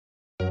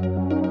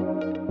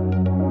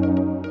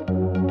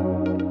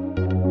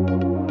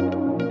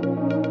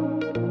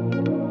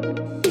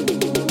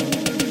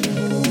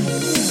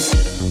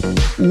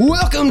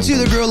Welcome to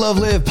the Grow, Love,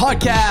 Live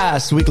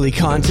podcast. Weekly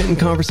content and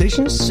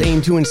conversations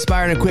aim to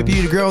inspire and equip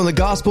you to grow in the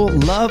gospel,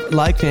 love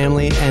like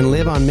family, and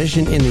live on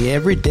mission in the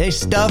everyday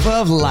stuff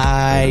of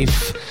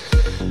life.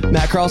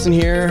 Matt Carlson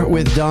here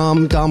with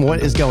Dom. Dom, what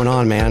is going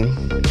on, man?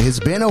 It's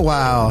been a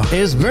while.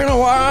 It's been a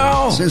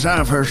while. Since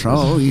I first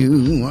saw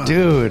you.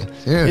 Dude,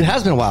 it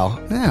has been a while.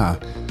 Yeah.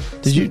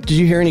 Did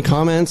you hear any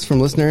comments from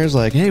listeners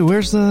like, hey,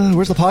 where's the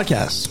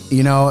podcast?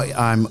 You know,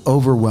 I'm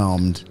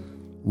overwhelmed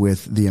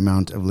with the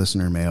amount of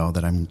listener mail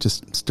that I'm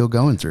just still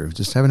going through.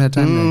 Just haven't had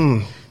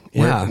time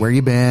to... Where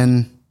you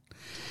been?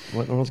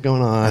 What's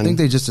going on? I think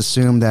they just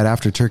assumed that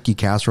after turkey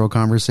casserole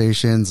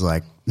conversations,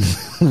 like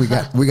we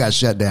got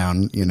shut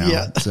down, you know.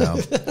 Yeah. So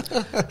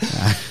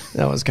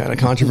that was kind of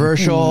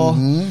controversial.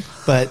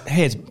 But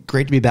hey, it's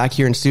great to be back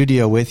here in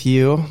studio with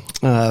you.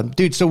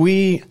 Dude, so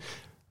we've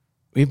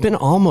been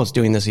almost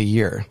doing this a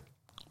year.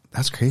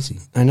 That's crazy.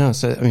 I know.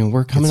 So I mean,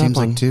 we're coming up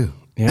on like 2.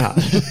 Yeah.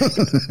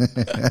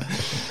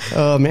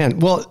 Oh man.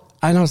 Well,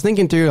 I was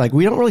thinking through, like,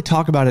 we don't really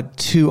talk about it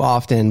too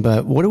often,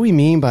 but what do we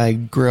mean by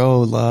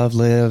grow, love,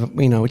 live?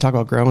 You know, we talk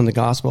about growing the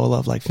gospel,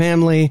 love like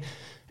family,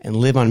 and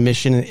live on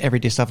mission in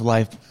everyday stuff of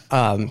life.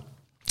 I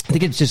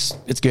think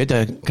it's good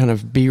to kind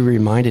of be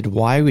reminded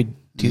why we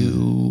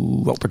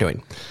do what we're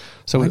doing.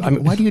 So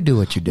why do you do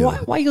what you do?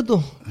 Why you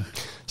do?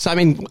 So, I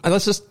mean,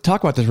 let's just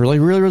talk about this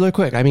really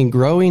quick. I mean,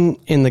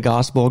 growing in the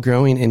gospel,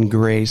 growing in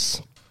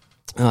grace,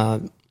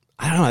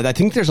 I don't know. I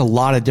think there's a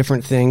lot of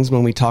different things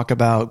when we talk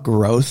about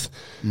growth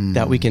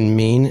that we can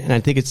mean. And I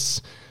think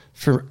it's,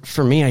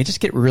 for me, I just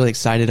get really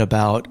excited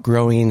about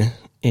growing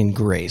in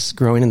grace,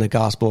 growing in the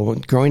gospel,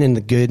 growing in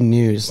the good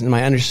news, and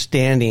my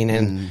understanding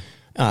and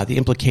the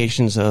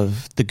implications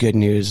of the good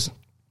news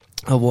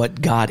of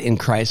what God in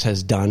Christ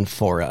has done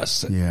for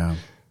us. Yeah.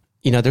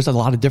 You know, there's a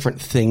lot of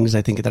different things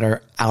I think that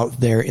are out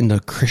there in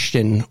the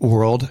Christian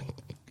world,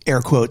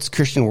 air quotes,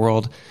 Christian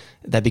world,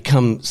 that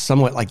become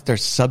somewhat like they're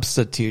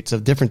substitutes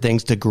of different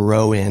things to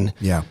grow in.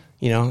 Yeah.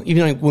 You know,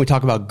 even like when we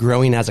talk about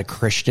growing as a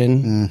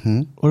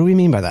Christian, what do we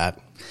mean by that?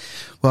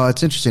 Well,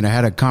 it's interesting. I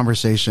had a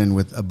conversation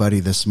with a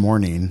buddy this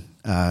morning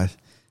on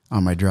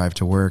my drive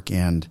to work,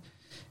 and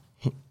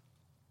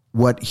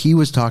what he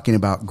was talking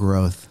about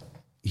growth,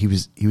 he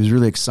was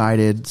really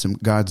excited.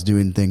 God's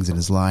doing things in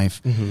his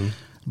life,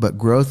 but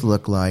growth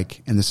looked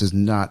like, and this is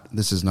not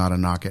a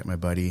knock at my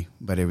buddy,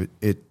 but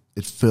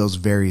it feels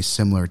very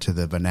similar to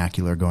the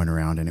vernacular going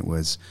around. And it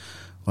was,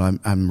 well,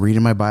 I'm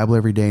reading my Bible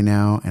every day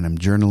now, and I'm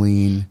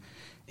journaling,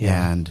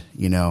 and,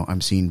 you know,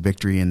 I'm seeing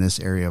victory in this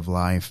area of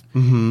life,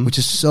 which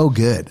is so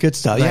good. Good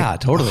stuff. Like, yeah,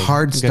 totally.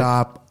 Hard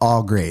stop,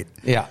 all great.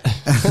 Yeah.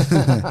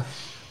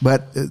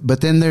 But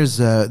then there's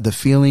the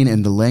feeling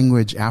and the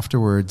language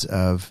afterwards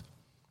of,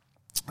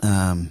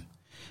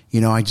 you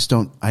know,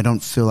 I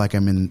don't feel like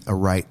I'm in a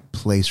right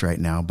place right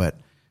now, but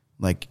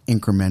like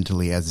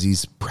incrementally as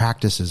these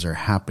practices are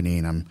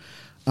happening, I'm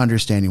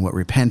understanding what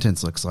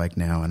repentance looks like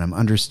now, and I'm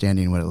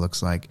understanding what it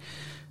looks like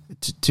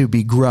to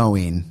be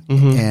growing.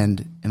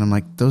 And I'm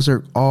like, those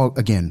are all,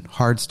 again,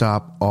 hard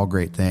stop, all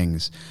great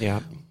things. Yeah.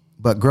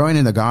 But growing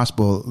in the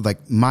gospel,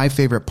 like my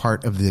favorite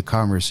part of the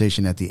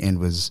conversation at the end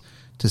was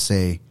to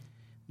say,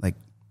 like,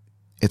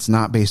 it's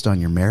not based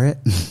on your merit.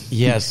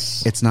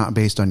 Yes. It's not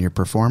based on your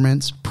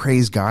performance.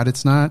 Praise God,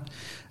 it's not,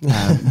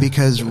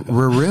 because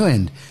we're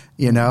ruined.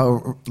 You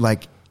know,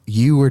 like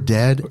you were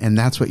dead, and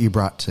that's what you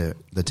brought to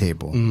the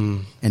table.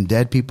 And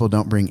dead people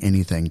don't bring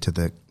anything to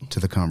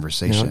the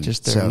conversation. No,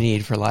 just their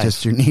need for life.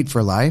 Just your need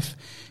for life.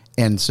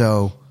 And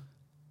so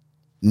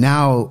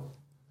now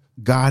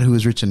God, who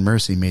is rich in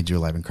mercy, made you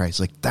alive in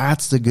Christ. Like,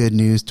 that's the good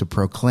news to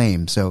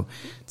proclaim. So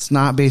it's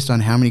not based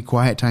on how many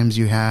quiet times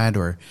you had,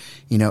 or,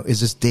 you know,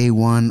 is this day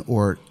 1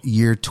 or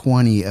year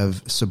 20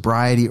 of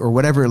sobriety or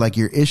whatever, like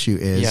your issue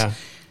is. Yeah.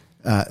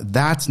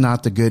 That's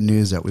not the good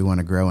news that we want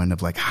to grow in,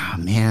 of like,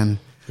 man,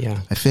 yeah,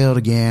 I failed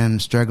again,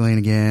 struggling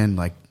again,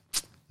 like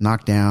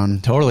knocked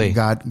down. Totally.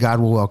 God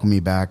will welcome me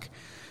back,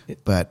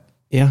 but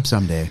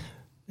someday.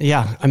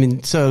 Yeah. I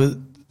mean, so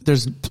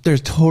there's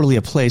totally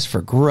a place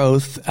for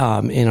growth,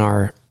 in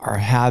our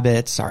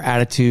habits, our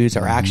attitudes,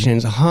 our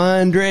actions,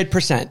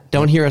 100%.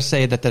 Don't hear us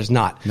say that there's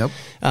not. Nope.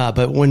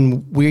 But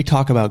when we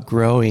talk about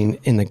growing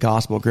in the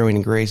gospel, growing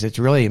in grace, it's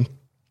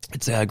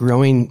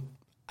growing.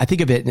 I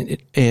think of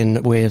it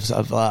in ways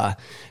of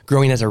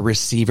growing as a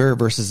receiver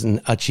versus an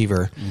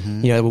achiever.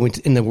 You know,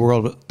 in the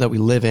world that we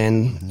live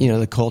in, you know,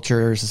 the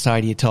culture,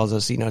 society tells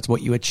us, you know, it's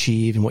what you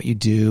achieve and what you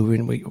do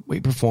and what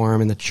you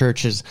perform. And the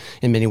church is,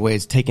 in many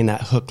ways, taking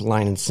that hook,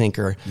 line, and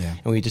sinker. Yeah.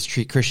 And we just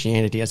treat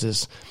Christianity as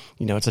this,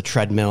 you know, it's a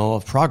treadmill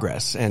of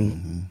progress.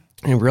 And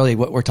really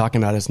what we're talking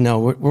about is, no,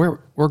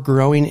 we're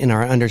growing in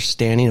our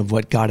understanding of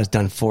what God has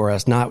done for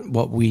us, not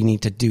what we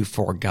need to do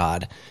for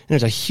God. And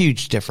there's a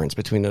huge difference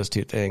between those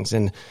two things.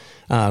 And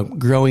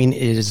growing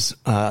is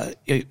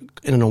in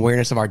an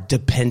awareness of our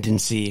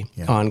dependency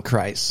on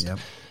Christ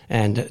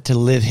and to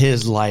live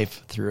his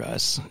life through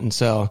us. And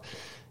so,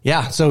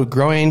 so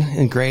growing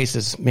in grace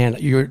is, man,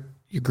 you're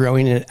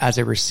growing as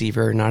a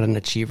receiver, not an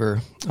achiever.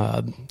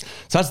 So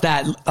that's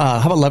that.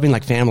 How about loving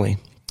like family?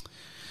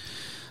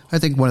 I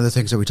think one of the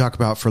things that we talk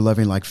about for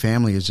loving like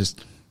family is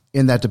just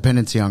in that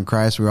dependency on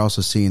Christ, we're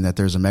also seeing that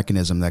there's a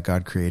mechanism that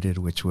God created,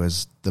 which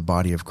was the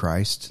body of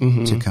Christ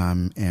to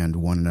come and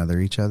one another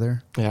each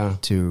other,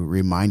 to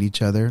remind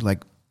each other.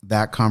 Like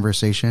that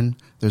conversation,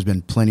 there's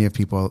been plenty of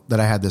people that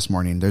I had this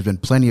morning. There's been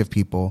plenty of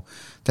people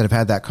that have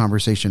had that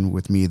conversation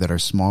with me that are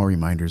small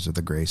reminders of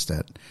the grace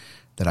that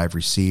I've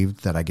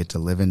received, that I get to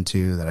live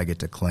into, that I get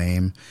to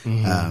claim.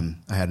 I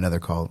had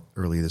another call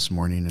early this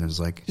morning and it was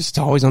like, just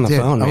always on the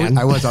phone, man.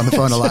 I was on the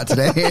phone a lot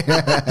today.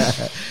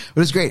 But it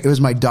was great. It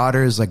was my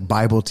daughter's like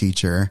Bible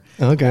teacher.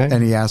 Okay.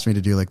 And he asked me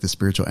to do like the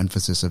spiritual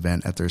emphasis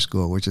event at their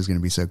school, which is going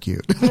to be so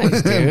cute.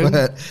 Nice, dude.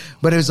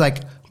 but it was like,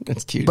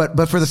 that's cute.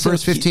 But for the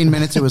first 15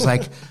 minutes, it was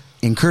like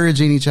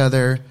encouraging each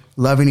other,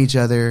 loving each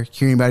other,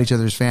 hearing about each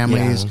other's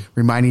families,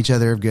 reminding each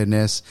other of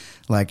goodness,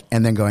 like,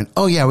 and then going,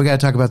 oh yeah, we got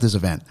to talk about this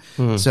event.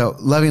 So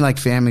loving like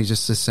family is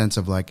just this sense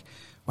of like,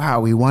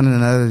 wow, we one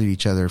another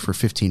each other for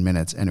 15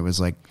 minutes. And it was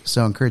like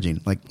so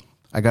encouraging. Like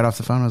I got off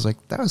the phone. I was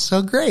like, that was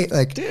so great.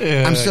 Like,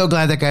 dude, I'm so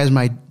glad that guy is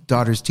my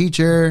daughter's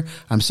teacher.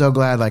 I'm so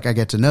glad like I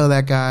get to know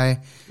that guy.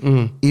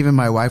 Even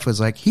my wife was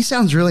like, he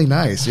sounds really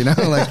nice, you know,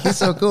 like he's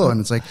so cool. And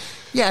it's like,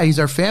 yeah, he's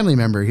our family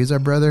member. He's our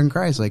brother in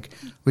Christ. Like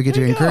we get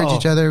to encourage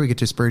each other. We get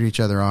to spur each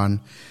other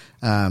on,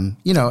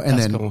 you know, and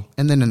that's then, cool.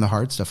 And then in the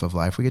hard stuff of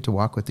life, we get to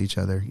walk with each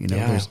other. You know,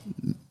 there's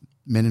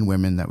men and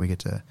women that we get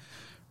to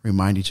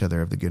remind each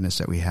other of the goodness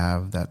that we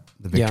have, that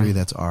the victory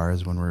that's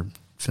ours when we're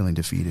feeling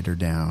defeated or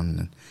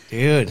down.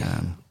 Dude.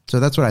 So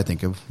that's what I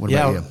think of. What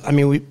about you? I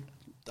mean,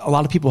 a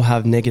lot of people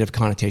have negative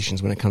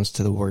connotations when it comes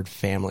to the word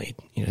family,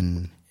 you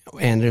know,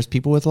 and there's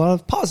people with a lot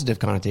of positive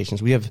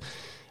connotations. We have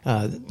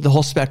the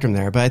whole spectrum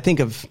there, but I think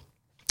of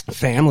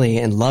family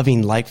and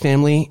loving like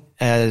family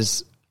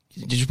as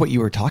just what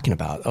you were talking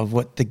about, of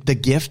what the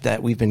gift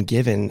that we've been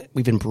given,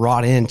 we've been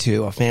brought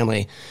into a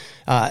family.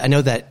 I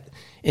know that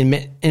in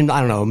I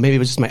don't know, maybe it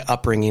was just my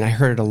upbringing. I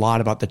heard a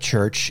lot about the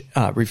church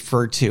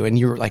referred to, and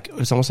you were like, it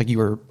was almost like you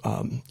were,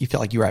 you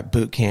felt like you were at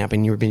boot camp,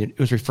 and you were being, it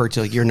was referred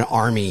to like you're in an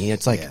army.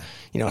 It's like,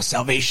 you know, a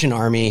Salvation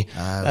Army,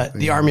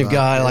 the army of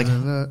God. Like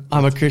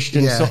I'm a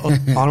Christian,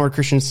 onward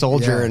Christian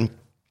soldier,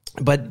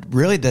 but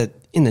really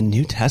in the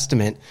New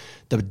Testament,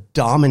 the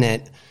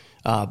dominant,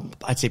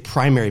 I'd say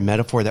primary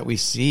metaphor that we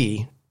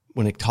see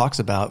when it talks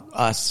about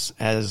us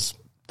as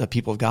the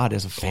people of God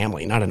is a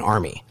family, not an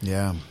army.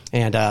 Yeah.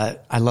 And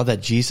I love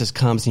that Jesus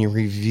comes and he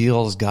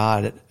reveals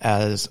God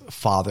as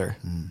Father,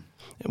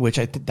 which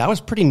I think that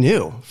was pretty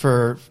new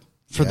for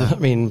the, I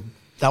mean,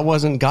 God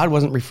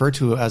wasn't referred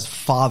to as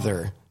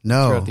Father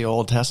throughout the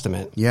Old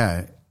Testament.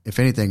 Yeah. If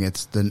anything,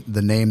 it's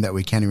the name that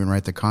we can't even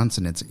write the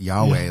consonants,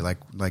 Yahweh,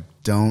 like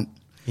don't,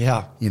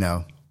 you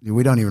know,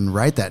 we don't even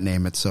write that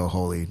name. It's so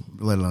holy,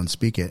 let alone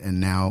speak it. And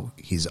now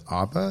he's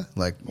Abba.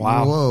 Like,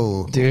 wow,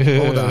 whoa, dude,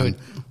 hold on.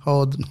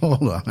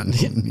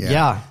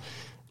 Yeah.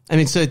 I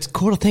mean, so it's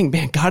cool to think,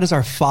 man, God is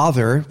our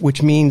Father,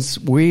 which means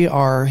we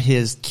are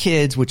his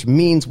kids, which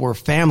means we're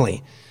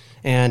family.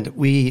 And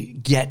we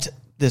get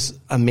this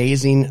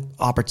amazing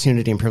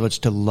opportunity and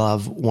privilege to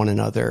love one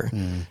another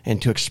and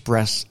to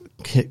express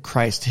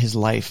Christ, his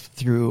life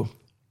through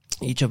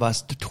each of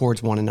us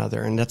towards one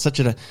another. And that's such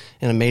an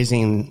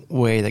amazing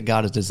way that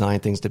God has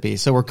designed things to be.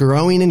 So we're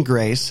growing in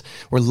grace.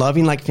 We're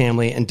loving like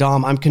family. And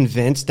Dom, I'm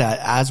convinced that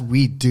as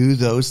we do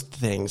those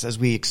things, as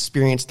we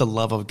experience the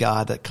love of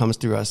God that comes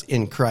through us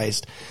in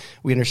Christ,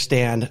 we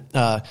understand,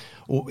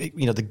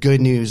 you know, the good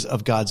news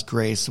of God's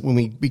grace. When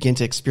we begin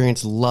to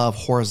experience love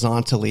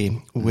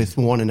horizontally with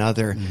one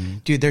another,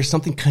 dude, there's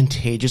something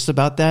contagious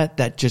about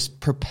that just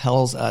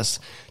propels us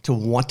to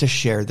want to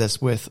share this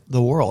with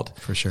the world.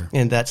 For sure.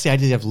 And that's the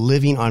idea of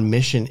living on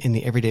mission in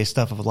the everyday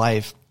stuff of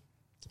life.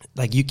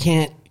 Like you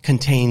can't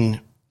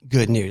contain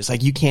good news.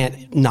 Like you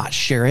can't not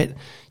share it.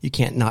 You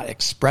can't not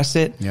express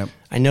it. Yep.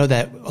 I know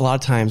that a lot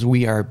of times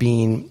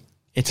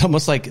it's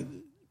almost like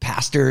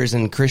pastors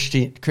and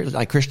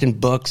Christian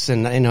books.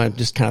 And I know I'm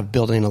just kind of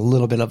building a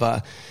little bit of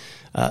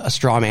a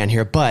straw man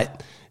here,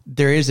 but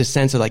there is a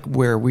sense of like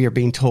where we are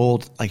being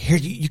told like, here,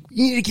 you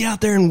need to get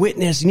out there and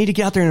witness. You need to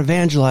get out there and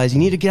evangelize. You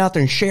need to get out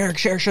there and share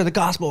the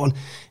gospel. And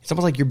it's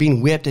almost like you're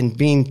being whipped and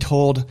being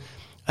told.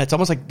 It's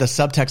almost like the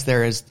subtext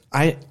there is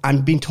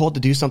I'm being told to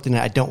do something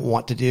that I don't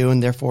want to do.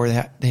 And therefore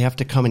they have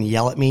to come and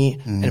yell at me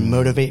and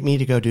motivate me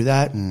to go do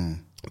that.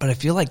 But I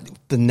feel like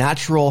the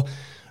natural,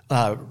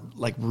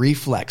 like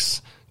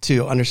reflex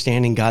to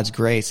understanding God's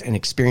grace and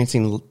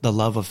experiencing the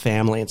love of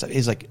family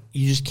is like,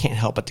 you just can't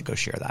help but to go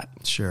share that.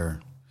 Sure.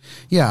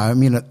 Yeah. I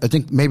mean, I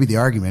think maybe the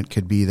argument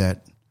could be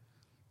that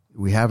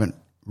we haven't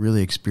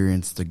really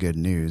experienced the good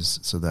news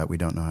so that we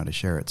don't know how to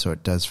share it. So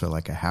it does feel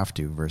like a have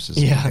to versus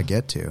a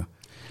get to.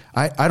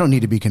 I don't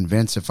need to be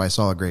convinced if I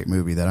saw a great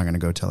movie that I'm going to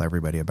go tell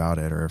everybody about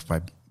it, or if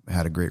I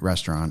had a great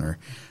restaurant, or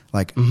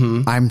like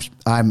I'm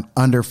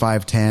under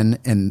 5'10"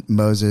 and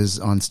Moses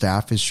on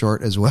staff is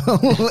short as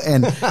well.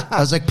 And I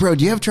was like, bro,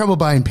 do you have trouble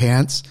buying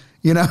pants?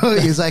 You know,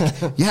 he's like,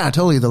 yeah,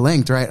 totally, the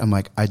length, right? I'm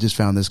like, I just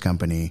found this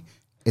company.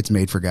 It's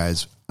made for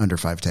guys under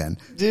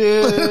 5'10".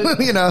 Dude.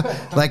 You know,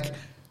 like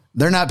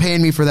they're not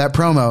paying me for that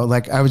promo.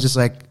 Like, I was just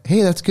like,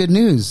 hey, that's good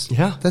news.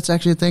 Yeah. That's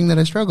actually a thing that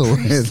I struggle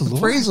with.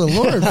 Praise the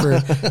Lord for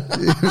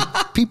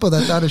people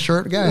that thought of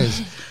short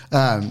guys.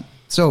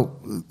 So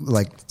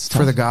like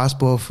for the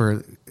gospel,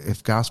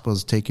 if gospel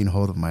is taking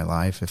hold of my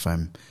life, if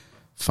I'm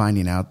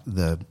finding out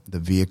the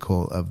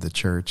vehicle of the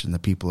church and the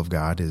people of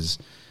God is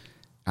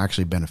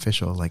actually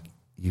beneficial, like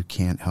you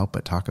can't help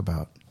but talk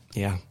about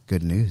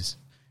good news.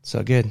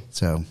 So good.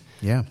 So,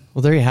 yeah.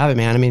 Well, there you have it,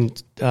 man. I mean,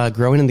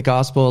 growing in the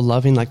gospel,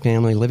 loving like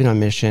family, living on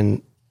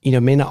mission,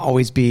 may not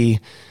always be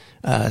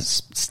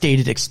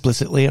stated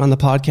explicitly on the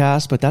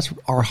podcast, but that's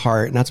our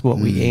heart. And that's what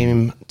we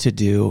aim to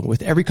do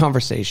with every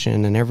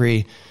conversation and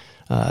every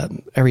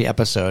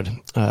episode.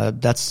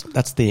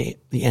 That's the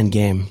end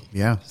game.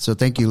 Yeah. So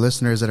thank you,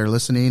 listeners that are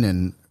listening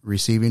and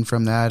receiving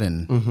from that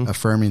and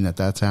affirming that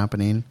that's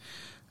happening.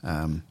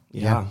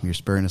 You're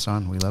spurring us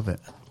on. We love it.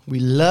 We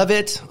love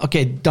it.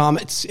 Okay, Dom,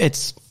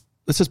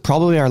 this is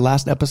probably our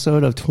last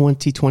episode of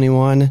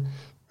 2021,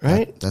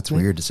 right? That's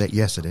weird to say.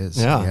 Yes, it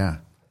is. Yeah.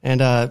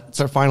 And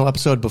it's our final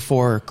episode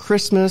before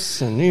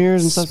Christmas and New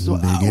Year's and stuff. So,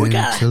 we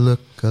got to look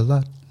a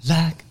lot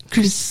like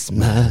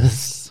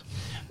Christmas.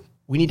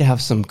 We need to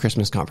have some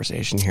Christmas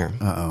conversation here.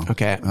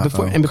 Okay.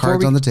 Before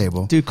cards on the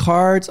table. Do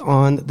cards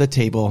on the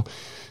table.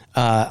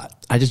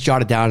 I just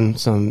jotted down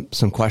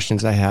some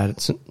questions I had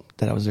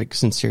that I was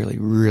sincerely,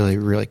 really,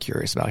 really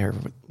curious about here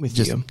with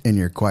just you. In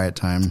your quiet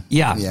time.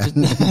 Yeah.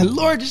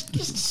 Lord,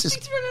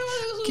 just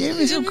give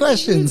me some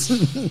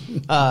questions.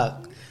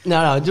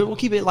 No, we'll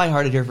keep it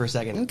lighthearted here for a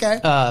second. Okay.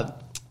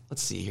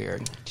 Let's see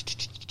here.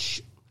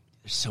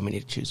 There's so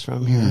many to choose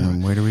from here.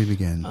 Where do we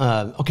begin?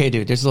 Okay,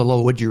 dude, there's a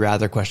little would you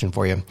rather question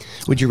for you.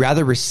 Would you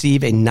rather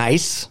receive a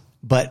nice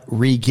but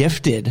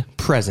regifted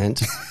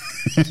present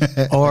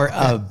or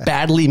a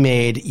badly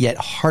made yet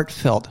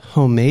heartfelt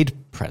homemade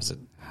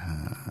present?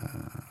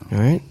 All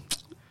right.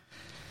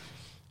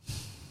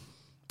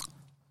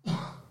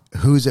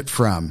 Who's it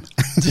from?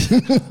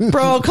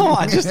 Bro, come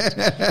on.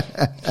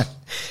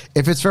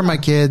 If it's from my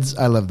kids,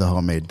 I love the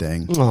homemade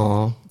thing.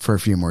 Aww. For a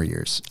few more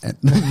years.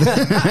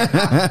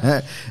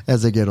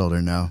 As they get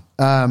older now.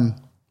 I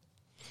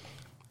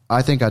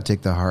think I'd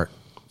take the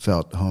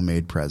heartfelt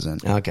homemade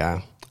present.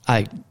 Okay.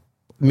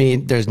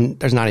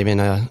 There's not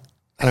even I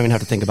don't even have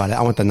to think about it.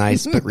 I want the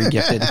nice but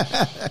regifted.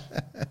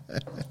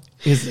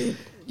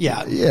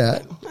 Yeah.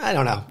 I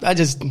don't know.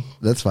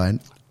 That's fine.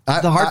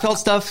 The heartfelt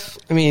stuff,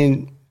 I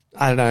mean,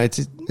 I don't know.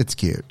 It's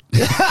cute.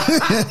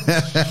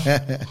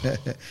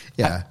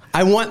 Yeah.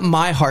 I want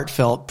my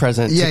heartfelt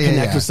present to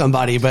connect with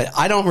somebody, but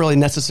I don't really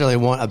necessarily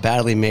want a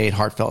badly made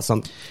heartfelt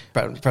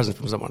present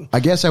from someone. I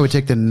guess I would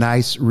take the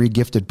nice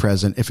regifted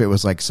present if it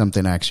was like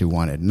something I actually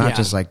wanted, not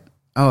just like,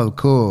 oh,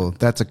 cool.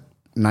 That's a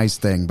nice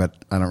thing, but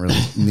I don't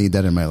really need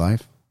that in my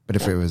life. But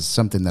if it was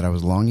something that I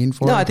was longing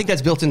for? No, I think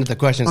that's built into the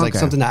question. It's like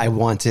something that I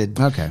wanted.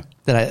 Okay.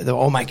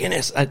 Oh my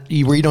goodness. Where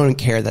you don't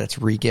care that it's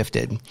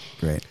regifted.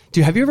 Great.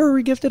 Have you ever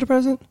regifted a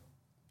present?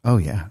 Oh,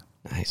 yeah.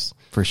 Nice.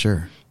 For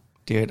sure.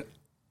 Dude.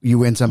 You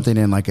win something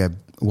in like a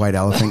white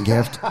elephant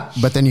gift,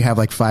 but then you have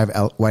like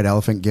 5 white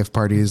elephant gift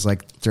parties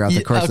like throughout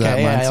the course of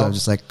that month. So I'm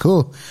just like,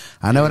 cool.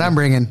 I know what I'm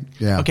bringing.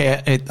 Yeah. Okay.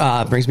 It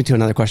brings me to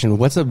another question.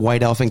 What's a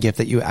white elephant gift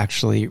that you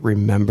actually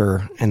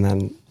remember and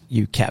then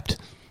you kept?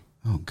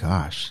 Oh,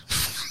 gosh.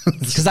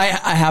 Because I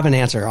have an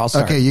answer. I'll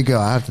start. Okay, you go.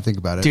 I have to think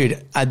about it.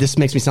 Dude, this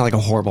makes me sound like a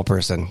horrible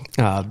person.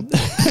 But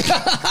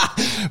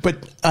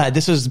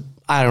this was,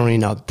 I don't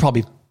even know,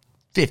 probably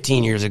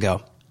 15 years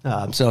ago.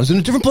 So I was in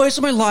a different place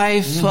in my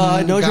life.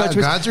 No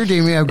judgment. God's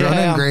redeemed me. I've grown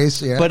in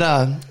grace. Yeah.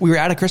 But we were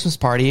at a Christmas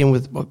party and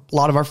with a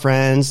lot of our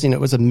friends, it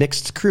was a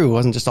mixed crew. It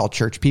wasn't just all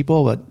church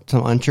people, but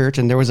some unchurched.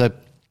 And there was a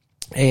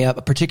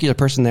particular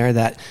person there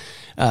that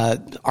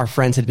our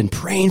friends had been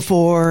praying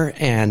for.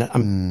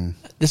 And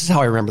this is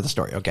how I remember the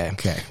story. Okay.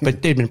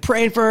 But they'd been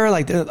praying for her.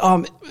 Like,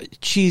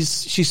 she's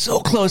so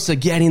close to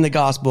getting the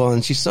gospel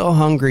and she's so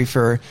hungry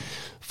for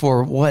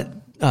what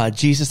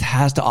Jesus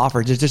has to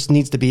offer. There just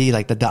needs to be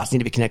like the dots need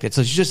to be connected.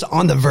 So she's just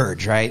on the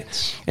verge, right?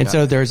 And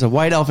so there's a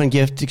white elephant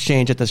gift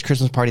exchange at this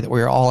Christmas party that we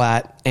were all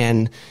at.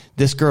 And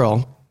this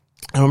girl,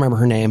 I don't remember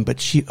her name,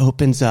 but she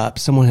opens up,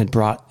 someone had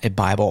brought a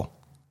Bible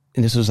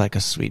and this was like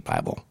a sweet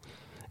Bible.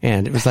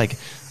 And it was like,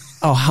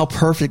 oh, how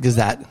perfect is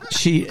that?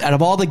 Out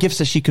of all the gifts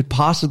that she could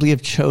possibly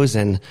have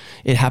chosen,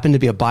 it happened to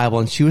be a Bible.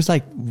 And she was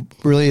like,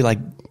 really like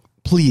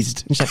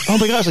pleased. And she's like, oh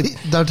my gosh.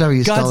 Like, don't tell me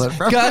you stole it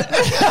from her.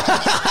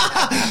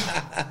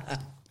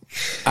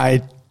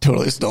 I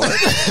totally stole it.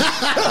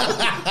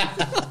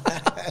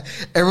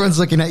 Everyone's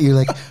looking at you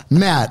like,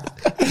 Matt,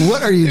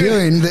 what are you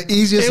doing? The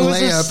easiest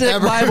layup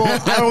ever. Bible.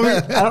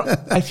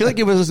 I feel like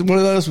it was one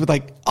of those with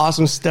like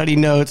awesome study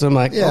notes. I'm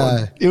like,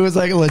 it was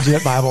like a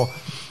legit Bible.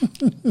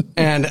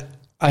 And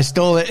I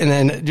stole it. And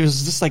then it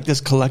was just like this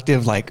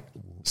collective like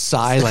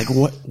sigh, like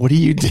what do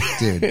you do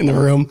in the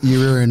room?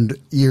 You ruined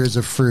years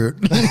of fruit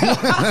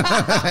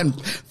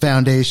and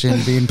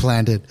foundation being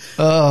planted.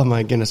 Oh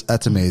my goodness.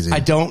 That's amazing. I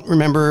don't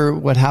remember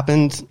what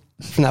happened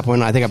from that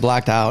point on. I think I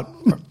blacked out.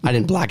 I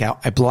didn't black out.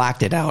 I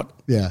blacked it out.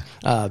 Yeah.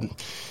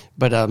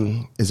 But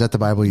is that the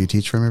Bible you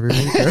teach from every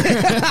week?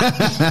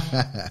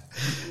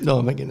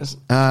 oh my goodness.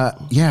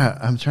 Yeah,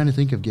 I'm trying to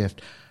think of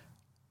gift.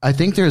 I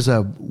think there's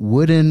a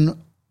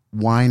wooden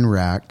wine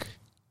rack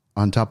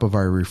on top of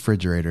our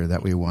refrigerator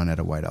that we won at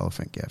a White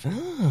Elephant gift.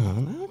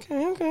 Oh,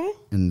 okay.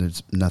 And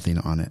there's nothing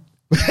on it.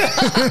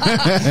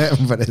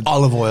 But it's,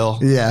 olive oil.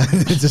 Yeah,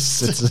 it just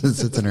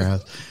sits in her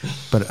house.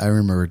 But I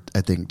remember,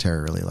 I think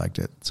Tara really liked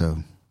it. So,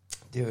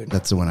 dude,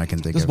 that's the one I can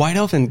think those of. White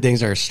Elephant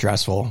things are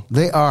stressful.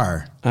 They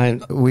are.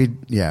 We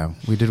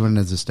did one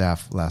as a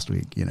staff last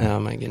week. Oh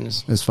my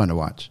goodness, it was fun to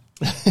watch.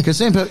 Because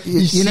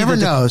you never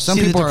know. Some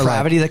people the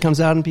depravity that comes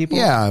out in people.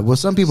 Yeah, well,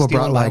 some people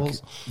brought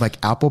like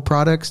Apple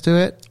products to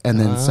it, and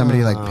then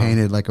somebody like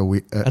painted like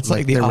a. That's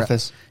like The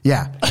Office.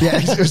 Yeah,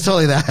 it was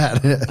totally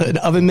that. An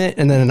oven mitt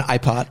and then an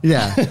iPod.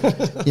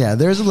 Yeah.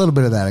 There's a little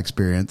bit of that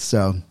experience.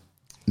 So,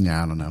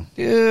 yeah, I don't know,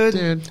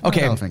 dude.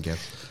 Okay. Elephant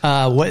gift.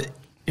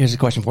 Here's a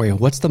question for you.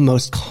 What's the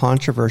most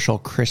controversial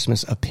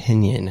Christmas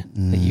opinion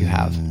that you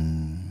have?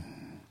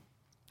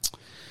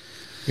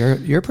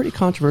 You're a pretty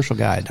controversial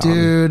guy, Tom.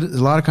 Dude.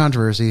 A lot of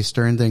controversy,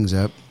 stirring things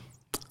up.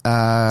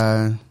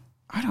 I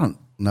don't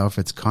know if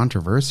it's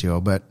controversial,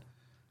 but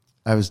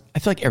I feel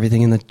like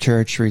everything in the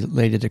church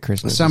related to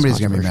Christmas. Somebody's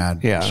gonna be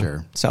mad. Yeah,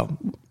 sure. So,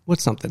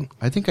 what's something?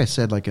 I think I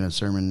said like in a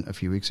sermon a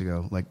few weeks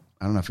ago. Like,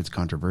 I don't know if it's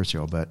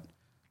controversial, but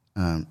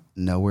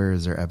nowhere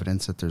is there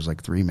evidence that there's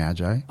like 3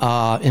 magi.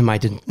 In my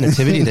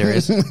nativity, there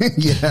is.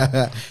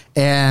 Yeah,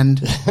 and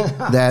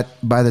that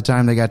by the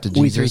time they got to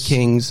Jesus, we 3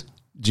 kings.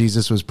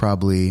 Jesus was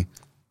probably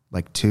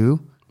like 2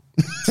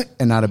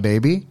 and not a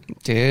baby.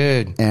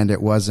 Dude. And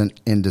it wasn't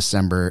in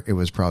December. It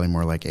was probably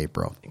more like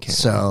April. Okay.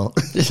 So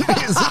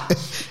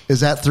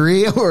is that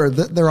 3 or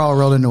they're all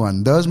rolled into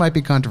one? Those might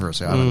be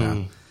controversial. I don't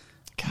know.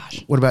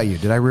 Gosh. What about you?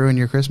 Did I ruin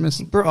your Christmas?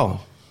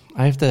 Bro,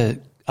 I have to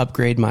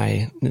upgrade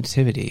my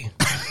nativity.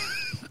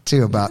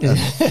 To about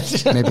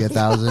maybe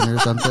 1,000 or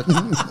something.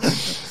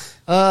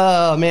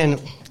 Oh, man.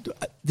 Do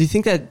you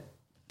think that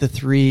the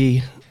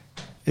 3...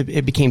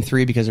 It became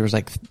 3 because there was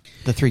like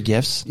the 3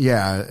 gifts.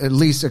 Yeah, at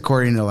least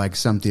according to like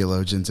some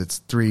theologians, it's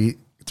three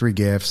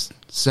gifts.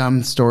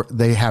 Some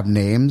they have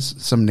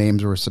names. Some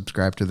names were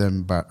subscribed to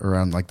them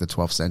around like the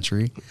 12th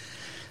century.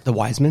 The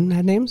wise men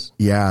had names.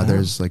 Yeah,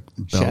 there's like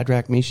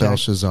Shadrach, Meshach,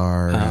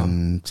 Belshazzar,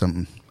 and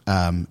something.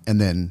 And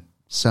then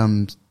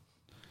some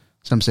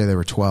say there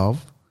were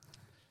 12,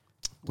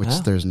 which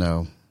there's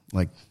no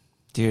like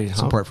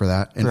support for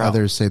that, and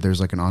others say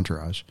there's like an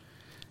entourage.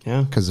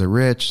 Yeah, because they're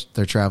rich,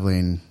 they're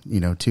traveling,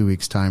 2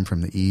 weeks' time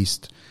from the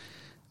east.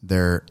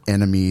 They're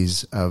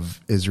enemies of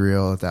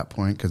Israel at that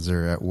point because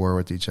they're at war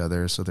with each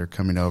other. So they're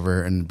coming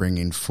over and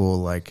bringing full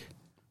like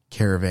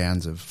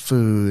caravans of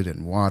food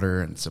and water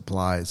and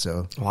supplies.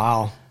 So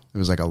wow, it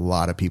was like a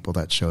lot of people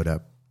that showed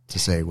up to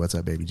say, "What's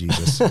up, baby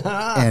Jesus?"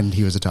 And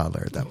he was a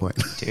toddler at that point,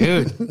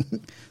 dude.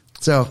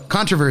 So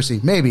controversy,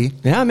 maybe.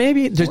 Yeah,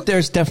 maybe.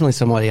 There's definitely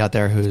somebody out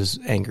there who's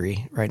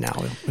angry right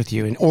now with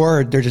you,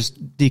 or they're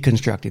just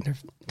deconstructing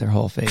their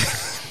whole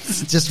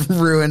faith. Just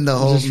ruined the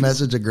whole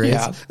message of grace.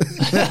 Yeah.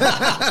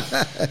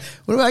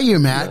 What about you,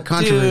 Matt?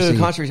 Controversy. Dude,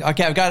 controversy.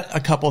 Okay, I've got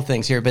a couple of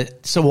things here,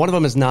 but so one of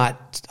them is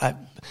not.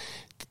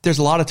 There's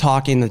a lot of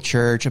talk in the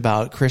church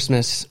about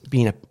Christmas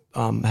being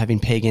having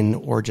pagan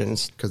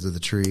origins because of the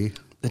tree.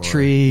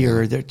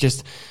 Or they're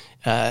just.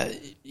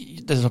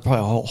 There's probably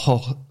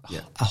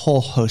a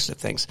whole host of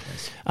things.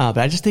 But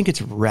I just think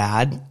it's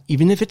rad,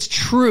 even if it's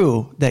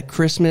true that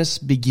Christmas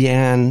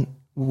began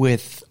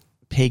with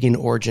pagan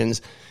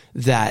origins,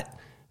 that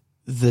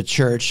the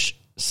church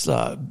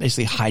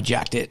basically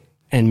hijacked it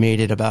and made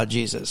it about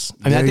Jesus.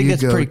 I mean, I think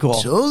that's pretty cool.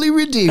 Totally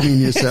redeeming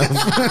yourself.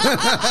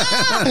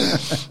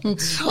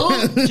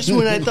 Just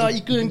when I thought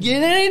you couldn't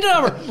get any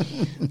dumber.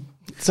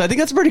 So I think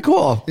that's pretty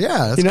cool.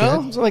 Yeah, that's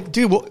good. So like,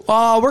 dude, we're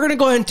going to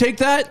go ahead and take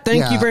that.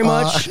 Thank you very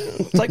much.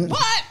 It's like,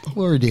 what?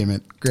 We'll redeem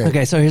it. Great.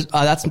 Okay, so here's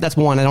that's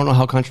one. I don't know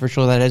how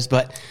controversial that is,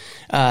 but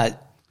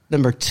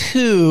number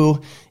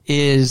 2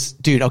 is,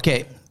 dude,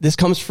 okay, this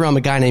comes from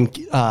a guy named,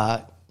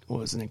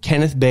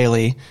 Kenneth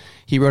Bailey.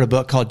 He wrote a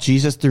book called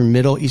Jesus Through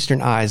Middle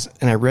Eastern Eyes,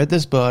 and I read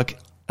this book.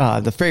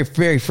 The very,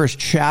 very first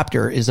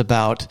chapter is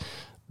about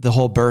the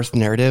whole birth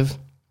narrative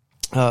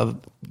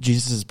of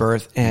Jesus'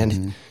 birth.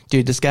 And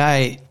dude, this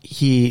guy,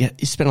 he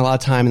spent a lot of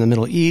time in the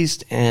Middle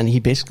East, and he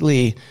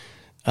basically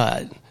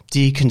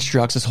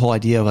deconstructs this whole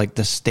idea of like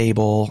the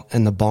stable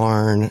and the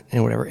barn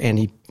and whatever. And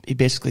he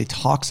basically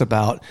talks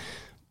about,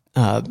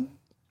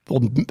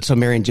 so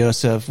Mary and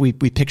Joseph, we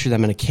picture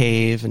them in a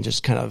cave and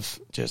just kind of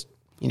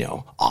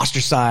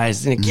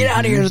ostracized and get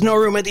out of here. There's no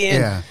room at the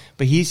inn. Yeah.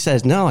 But he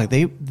says, no, like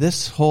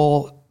this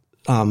whole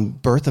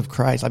birth of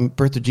Christ,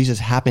 birth of Jesus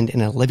happened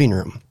in a living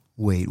room.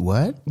 Wait,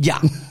 what? Yeah.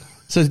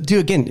 So, dude,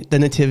 again, the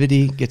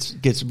nativity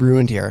gets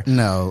ruined here.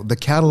 No, the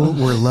cattle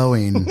were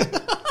lowing.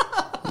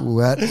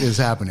 What is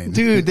happening?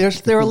 Dude,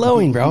 they're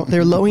lowing, bro.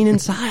 They're lowing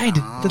inside.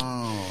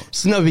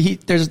 So, no,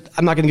 but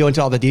I'm not going to go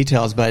into all the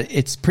details, but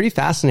it's pretty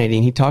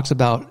fascinating. He talks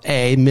about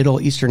Middle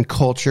Eastern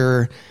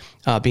culture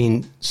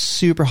being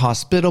super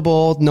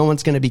hospitable. No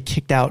one's going to be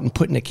kicked out and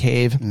put in a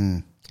cave.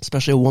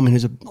 especially a woman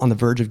who's on the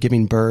verge of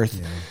giving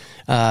birth.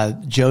 Yeah.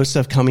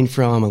 Joseph coming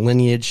from a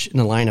lineage in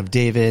the line of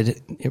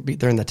David.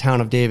 They're in the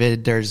town of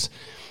David. There's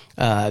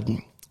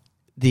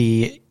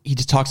he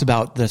just talks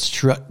about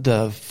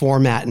the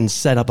format and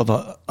setup of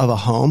a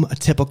home, a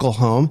typical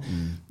home,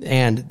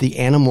 and the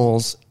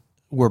animals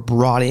were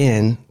brought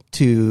in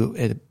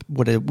to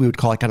what we would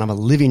call kind of a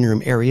living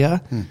room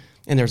area.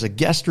 And there's a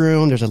guest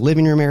room, there's a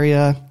living room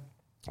area,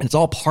 and it's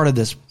all part of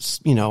this,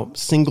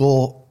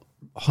 single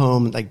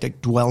home, like the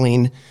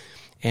dwelling.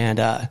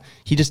 And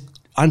he just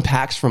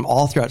unpacks from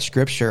all throughout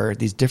Scripture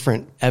these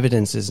different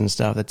evidences and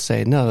stuff that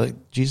say, no,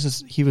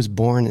 Jesus, he was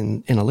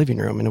born in a living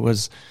room, and it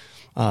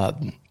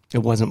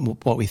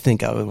wasn't what we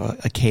think of,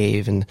 a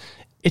cave. And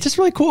it's just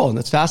really cool, and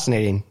it's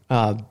fascinating.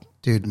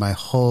 Dude, my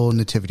whole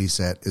nativity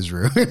set is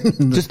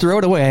ruined. Just throw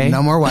it away.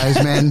 No more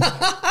wise men.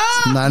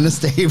 It's not in a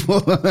stable.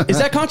 Is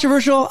that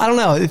controversial? I don't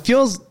know. It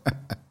feels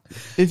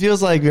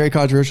like very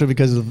controversial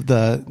because of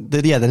the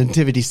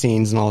nativity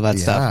scenes and all that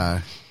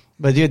stuff.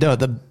 But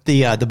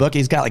the book,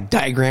 he's got like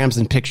diagrams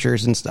and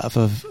pictures and stuff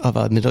of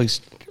a Middle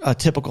East, a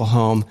typical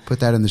home. Put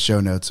that in the show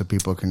notes so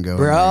people can go.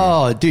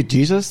 Bro, dude,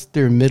 Jesus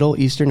through Middle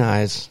Eastern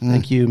eyes.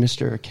 Thank you,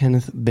 Mr.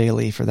 Kenneth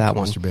Bailey, for that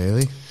one. Mr.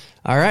 Bailey.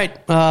 All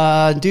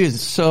right, dude.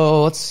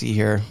 So let's see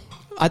here.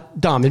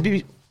 Dom,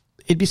 it'd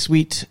be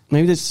sweet.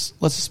 Maybe let's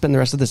just spend the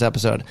rest of this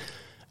episode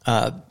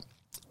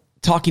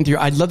talking through.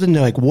 I'd love to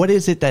know, like, what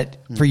is it that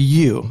for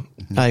you,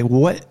 like,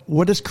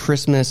 what is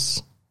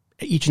Christmas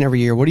each and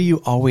every year? What do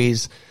you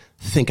always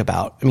think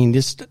about? I mean,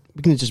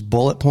 we can just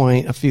bullet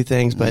point a few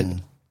things, but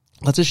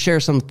let's just share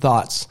some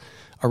thoughts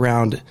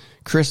around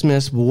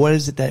Christmas. What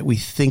is it that we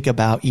think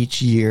about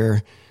each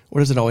year? What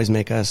does it always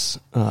make us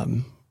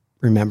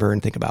remember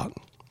and think about?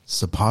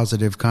 The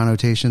positive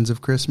connotations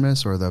of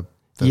Christmas, or the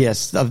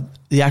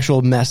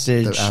actual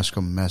message. The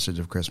actual message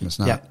of Christmas,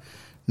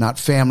 not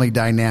family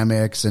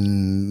dynamics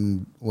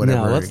and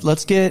whatever. No,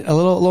 let's get a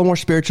little more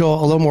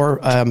spiritual, a little more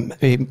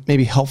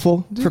maybe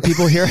helpful for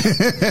people here.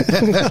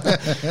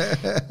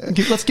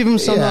 Let's give them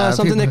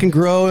something that can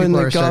grow in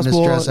the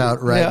gospel. Stress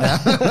out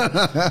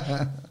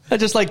now.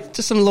 just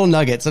some little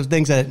nuggets of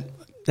things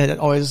that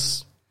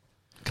always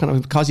kind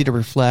of cause you to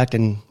reflect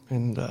and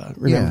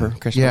remember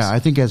Christmas. Yeah, I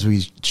think as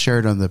we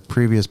shared on the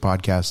previous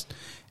podcast,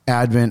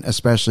 Advent,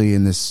 especially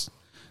in this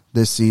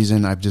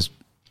season, I've just,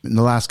 in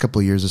the last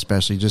couple of years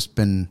especially, just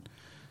been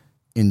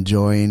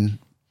enjoying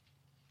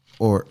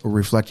or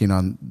reflecting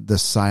on the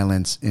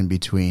silence in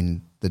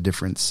between the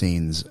different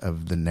scenes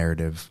of the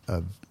narrative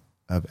of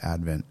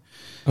Advent.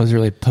 That was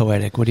really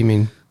poetic. What do you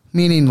mean?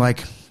 Meaning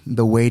like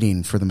the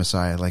waiting for the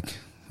Messiah, like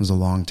it was a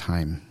long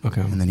time.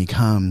 Okay. And then he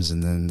comes,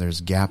 and then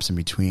there's gaps in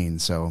between.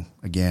 So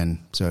again,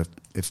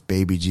 if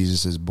baby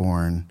Jesus is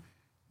born,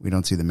 we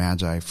don't see the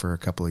Magi for a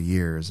couple of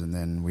years, and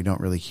then we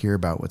don't really hear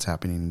about what's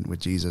happening with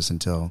Jesus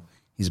until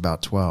he's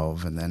about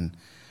 12, and then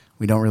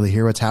we don't really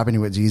hear what's happening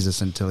with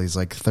Jesus until he's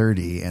like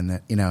 30, and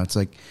that, it's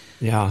like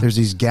there's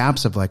these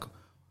gaps of like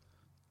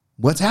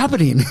what's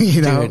happening,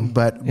 Dude,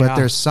 but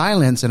there's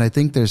silence, and I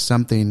think there's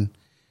something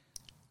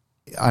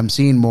I'm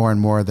seeing more and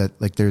more that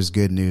like there's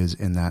good news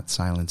in that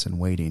silence and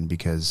waiting,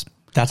 because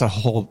that's a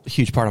whole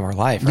huge part of our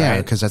life, right? Yeah,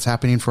 because that's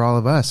happening for all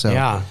of us.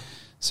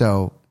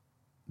 So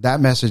that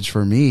message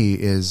for me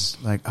is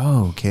like,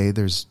 oh, okay,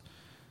 there's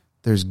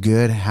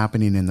good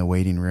happening in the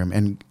waiting room,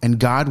 and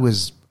God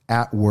was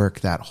at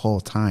work that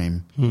whole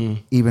time,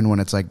 even when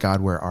it's like,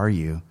 God, where are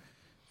you?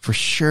 For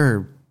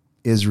sure,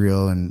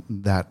 Israel and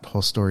that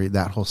whole story,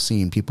 that whole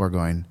scene, people are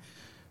going,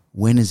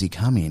 when is he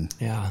coming?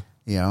 Yeah.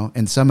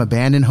 And some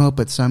abandon hope,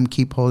 but some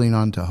keep holding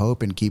on to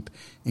hope and keep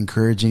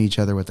encouraging each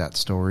other with that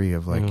story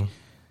of like,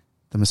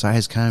 the Messiah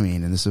is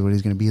coming, and this is what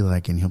he's going to be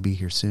like, and he'll be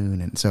here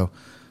soon. And so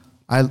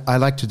I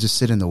like to just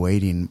sit in the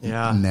waiting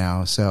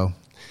now. So,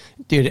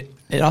 dude,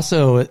 it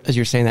also, as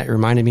you're saying that, it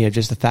reminded me of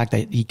just the fact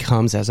that he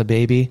comes as a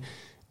baby.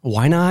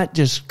 Why not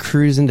just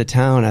cruise into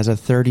town as a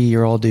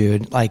 30-year-old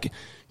dude? Like,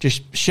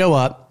 just show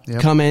up,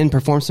 come in,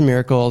 perform some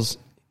miracles.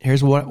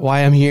 Here's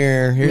why I'm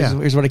here.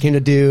 Here's what I came to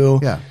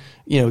do. Yeah.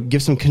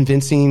 Give some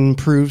convincing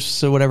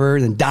proofs or whatever,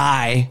 then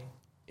die.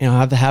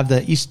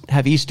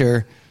 Have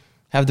Easter,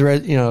 have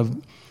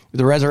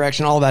the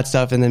resurrection, all that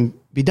stuff, and then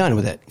be done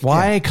with it.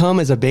 Why come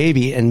as a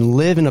baby and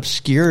live in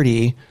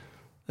obscurity?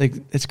 Like,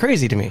 it's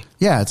crazy to me.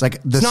 Yeah, it's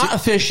like it's not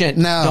efficient.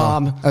 No,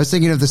 Dom. I was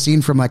thinking of the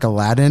scine from like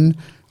Aladdin,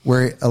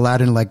 where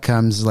Aladdin like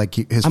comes like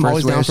his. I'm first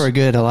always wish. Down for a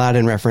good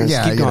Aladdin reference.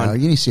 Yeah, keep going.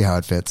 You see how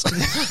it fits.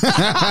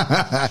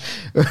 I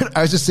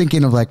was just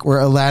thinking of like where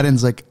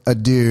Aladdin's like a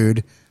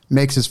dude,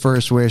 makes his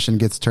first wish and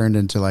gets turned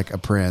into like a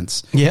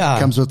prince. Yeah,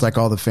 comes with like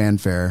all the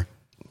fanfare.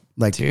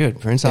 Like, dude,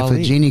 Prince Ali.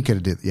 If a genie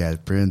could have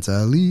did, Prince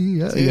Ali.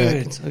 Dude,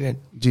 it's so good.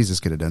 Jesus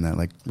could have done that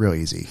like real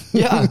easy.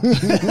 Yeah.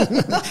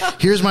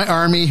 Here's my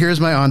army. Here's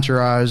my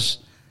entourage.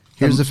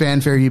 Here's the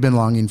fanfare you've been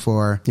longing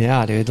for.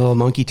 Yeah, dude. The little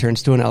monkey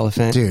turns to an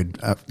elephant. Dude,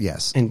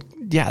 yes. And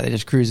they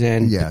just cruise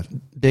in. Yeah.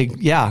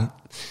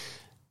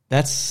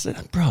 That's,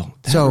 bro,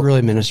 that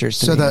really ministers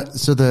to me.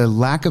 So the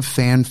lack of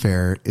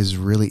fanfare is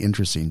really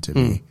interesting to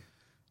me.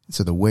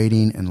 So the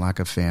waiting and lack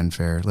of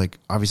fanfare, like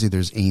obviously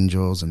there's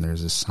angels and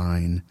there's a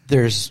sign.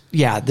 There's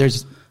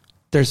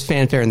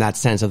fanfare in that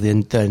sense of the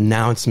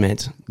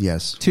announcement.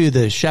 Yes. To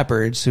the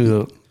shepherds,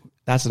 who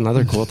that's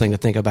another cool thing to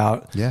think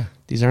about. Yeah.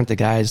 These aren't the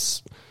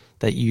guys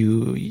that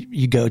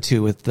you go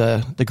to with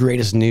the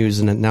greatest news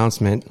and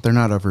announcement. They're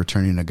not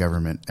overturning a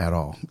government at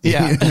all.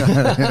 Yeah.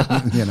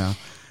 You know.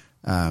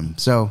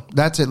 So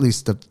that's at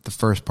least the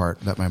first part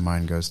that my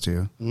mind goes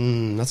to.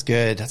 That's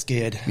good. That's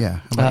good. Yeah.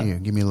 How about you?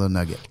 Give me a little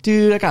nugget.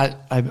 Dude,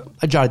 I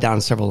jotted down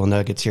several little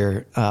nuggets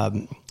here.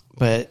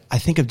 But I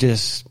think of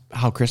just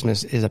how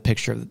Christmas is a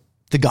picture of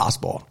the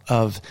gospel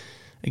of,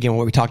 again,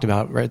 what we talked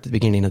about right at the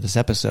beginning of this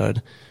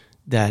episode,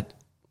 that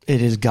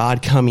it is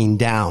God coming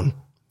down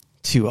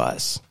to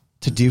us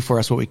to do for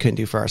us what we couldn't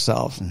do for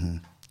ourselves. Mm-hmm.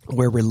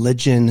 Where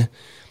religion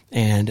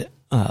and,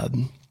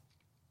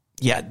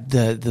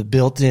 the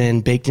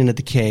built-in, baked into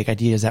the cake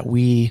idea is that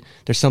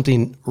there's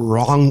something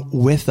wrong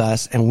with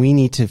us and we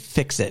need to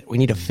fix it. We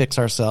need to fix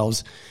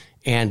ourselves,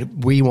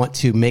 and we want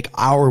to make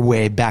our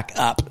way back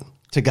up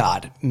to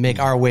God, make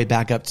our way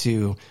back up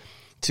to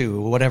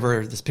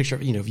whatever this picture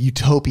of, of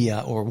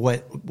utopia or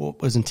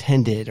what was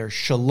intended, or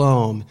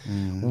shalom.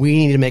 We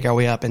need to make our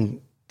way up,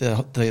 and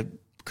the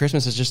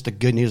Christmas is just the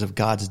good news of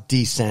God's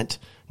descent,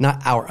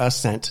 not our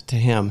ascent to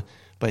him,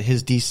 but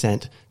his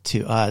descent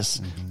to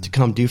us to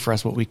come do for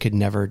us what we could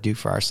never do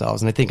for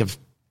ourselves. And I think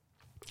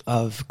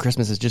of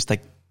Christmas as just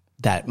like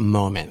that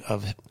moment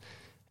of,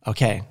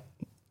 okay,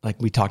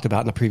 like we talked about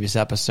in the previous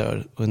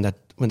episode, when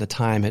the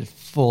time the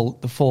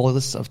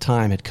fullness of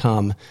time had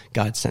come,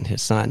 God sent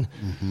his son.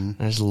 And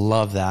I just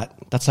love that.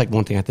 That's like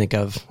one thing I think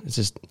of. It's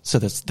just, so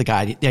that's the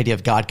idea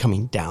of God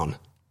coming down,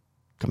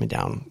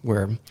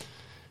 where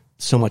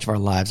so much of our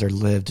lives are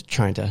lived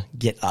trying to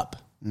get up.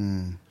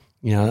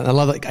 I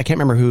love it. I can't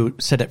remember who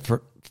said it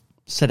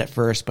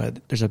first,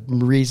 but there's a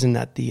reason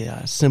that the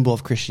symbol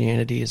of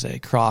Christianity is a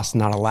cross,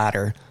 not a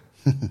ladder.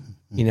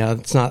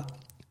 It's not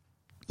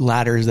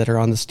ladders that are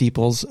on the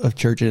steeples of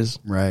churches.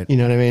 Right. You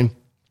know what I mean?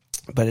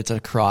 But it's a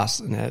cross,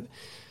 and that,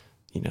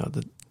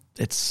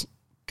 it's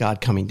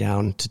God coming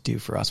down to do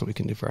for us what we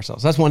can do for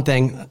ourselves. That's one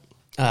thing.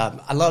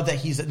 I love that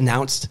he's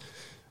announced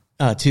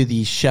to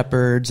the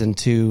shepherds and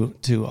to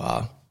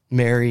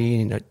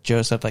Mary and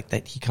Joseph, like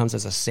that he comes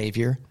as a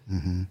savior.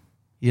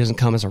 He doesn't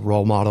come as a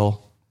role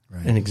model,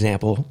 an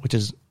example, which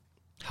is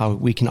how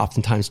we can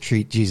oftentimes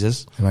treat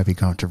Jesus. It might be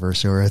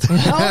controversial, right?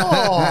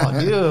 Oh,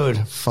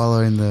 dude.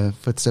 Following the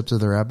footsteps of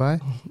the rabbi?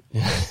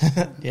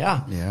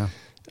 Yeah. Yeah.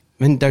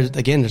 I mean, there's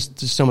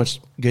just so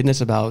much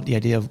goodness about the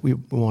idea of we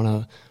want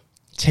to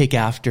take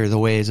after the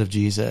ways of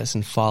Jesus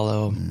and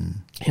follow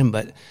him.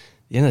 But at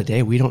the end of the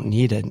day, we don't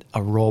need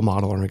a role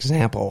model or an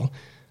example.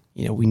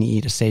 We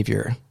need a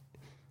savior.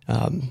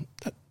 I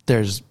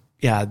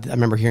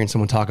remember hearing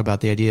someone talk about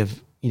the idea of,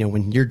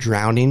 when you're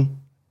drowning,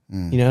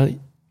 we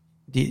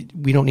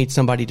don't need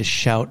somebody to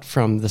shout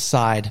from the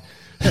side,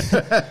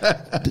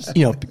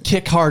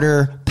 kick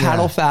harder,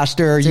 paddle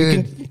faster.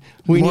 Dude,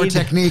 we need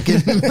technique.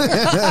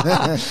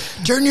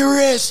 Turn your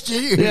wrist.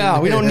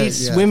 Yeah, we don't need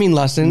swimming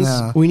lessons.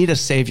 No. We need a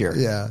savior.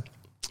 Yeah.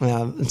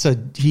 And so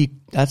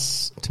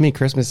that's, to me,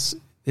 Christmas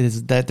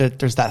is that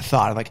there's that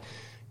thought of like,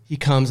 he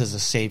comes as a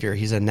savior.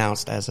 He's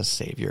announced as a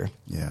savior.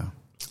 Yeah.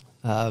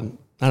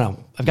 I don't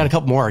know. I've got a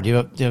couple more. Do you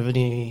have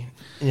any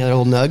other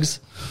little nugs?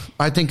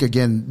 I think,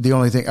 again, the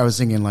only thing I was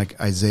thinking, like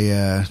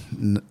Isaiah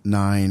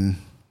 9,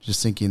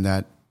 just thinking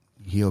that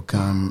he'll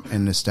come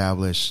and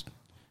establish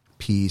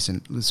peace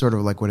and sort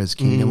of like what his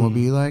kingdom will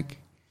be like.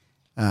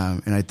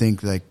 And I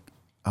think like,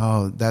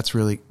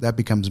 that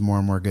becomes more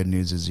and more good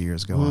news as the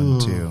years go on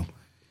too.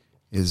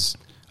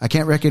 I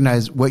can't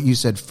recognize what you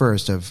said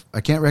first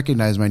I can't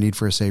recognize my need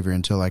for a savior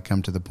until I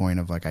come to the point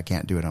of like, I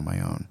can't do it on my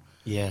own.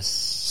 Yes.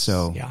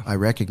 So I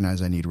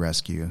recognize I need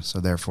rescue. So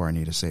therefore I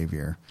need a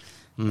savior.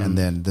 And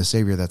then the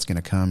savior that's going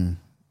to come,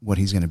 what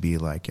he's going to be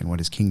like and what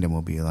his kingdom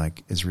will be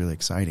like is really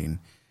exciting,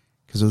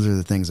 because those are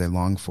the things I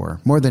long for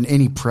more than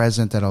any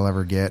present that I'll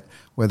ever get,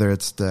 whether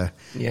it's the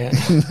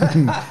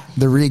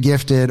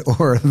re-gifted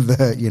or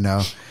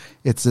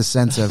it's the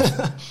sense of,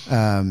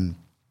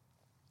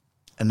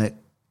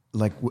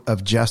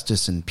 of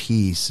justice and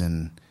peace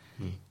and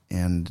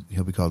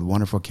he'll be called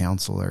Wonderful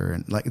Counselor.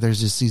 And like,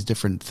 there's just these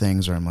different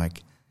things where I'm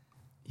like,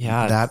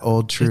 that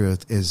old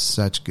truth is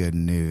such good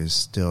news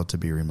still to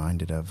be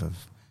reminded of.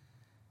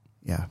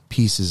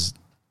 Peace is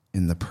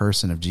in the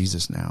person of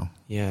Jesus now.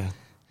 Yeah.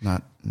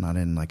 Not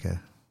in like I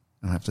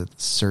don't have to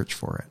search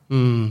for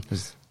it.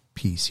 There's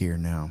peace here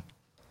now.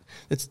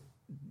 It's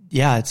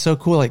so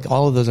cool. Like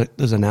all of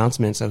those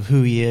announcements of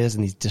who he is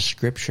and these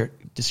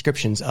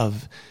descriptions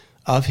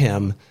of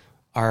him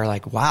are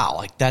like, wow,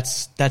 like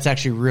that's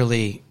actually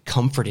really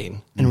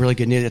comforting and really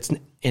good news.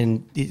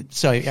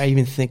 So I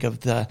even think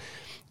of the,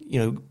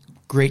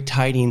 great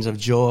tidings of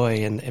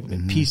joy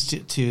and peace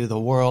to the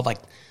world. Like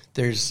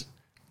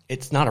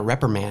it's not a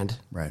reprimand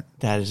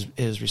that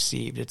is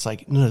received. It's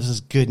like, no, this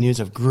is good news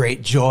of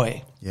great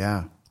joy.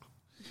 Yeah.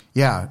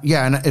 Yeah.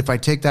 Yeah. And if I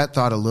take that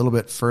thought a little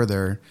bit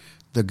further,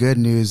 the good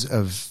news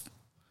of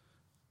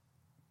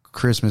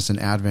Christmas and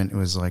Advent, it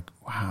was like,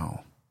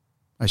 wow.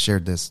 I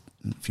shared this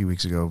a few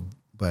weeks ago,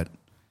 but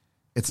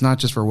it's not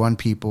just for one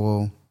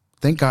people.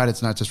 Thank God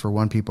it's not just for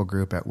one people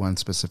group at one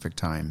specific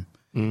time.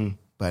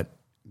 But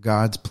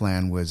God's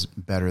plan was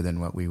better than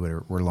what we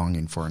were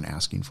longing for and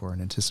asking for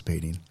and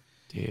anticipating.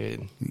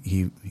 Dude.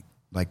 He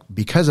like,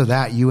 because of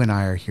that, you and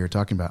I are here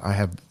talking about, I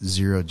have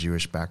zero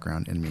Jewish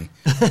background in me.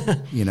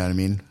 You know what I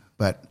mean?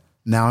 But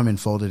now I'm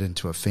enfolded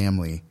into a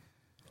family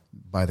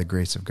by the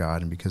grace of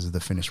God and because of the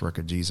finished work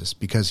of Jesus,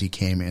 because he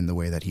came in the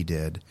way that he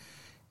did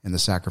and the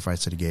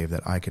sacrifice that he gave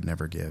that I could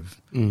never give.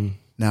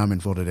 Now I'm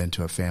enfolded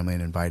into a family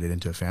and invited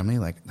into a family.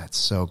 Like, that's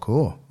so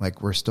cool.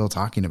 Like, we're still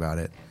talking about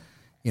it.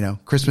 You know,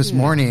 Christmas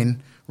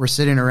morning, we're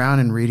sitting around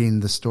and reading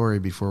the story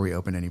before we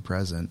open any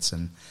presents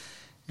and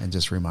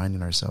just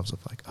reminding ourselves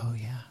of like, oh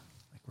yeah,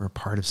 like we're a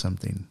part of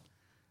something.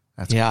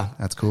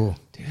 That's cool.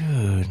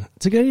 Dude,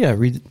 it's a good idea.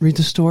 Read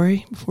the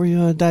story before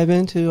you dive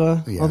into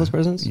all those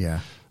presents.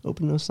 Yeah.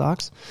 Open those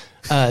socks.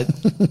 Okay,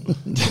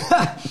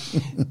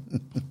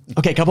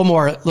 a couple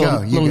more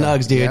little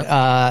nugs, dude. Yep.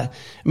 I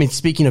mean,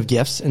 speaking of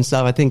gifts and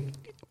stuff, I think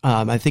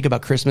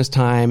about Christmas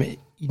time.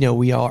 You know,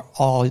 we are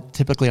all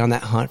typically on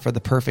that hunt for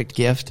the perfect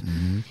gift.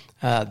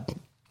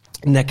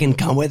 And that can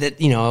come with it,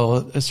 you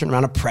know, a certain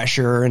amount of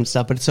pressure and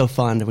stuff, but it's so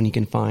fun when you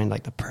can find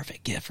like the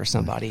perfect gift for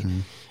somebody.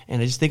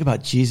 And I just think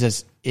about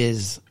Jesus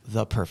is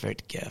the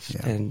perfect gift.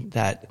 And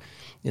that,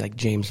 you know, like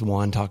James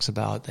 1 talks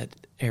about that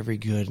every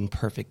good and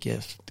perfect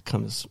gift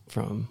comes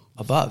from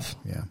above,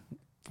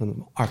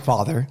 from our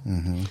Father.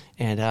 And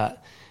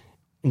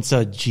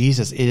so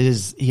Jesus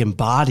he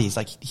embodies,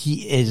 like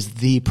he is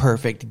the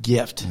perfect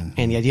gift.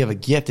 And the idea of a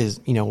gift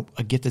is, you know,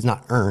 a gift is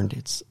not earned,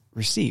 it's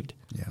received.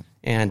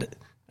 And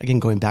again,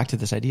 going back to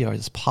this idea or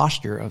this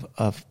posture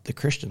of the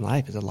Christian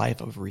life is a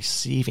life of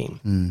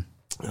receiving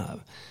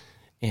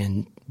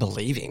and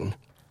believing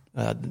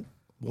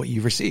what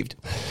you received.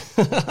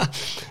 So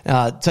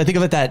I think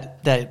of it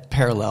that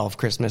parallel of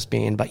Christmas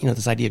being, but you know,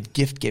 this idea of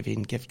gift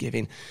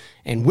giving.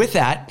 And with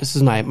that, this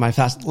is my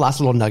last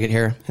little nugget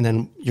here, and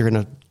then you're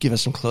going to give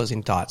us some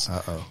closing thoughts.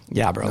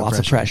 Yeah, bro. Lots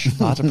of pressure.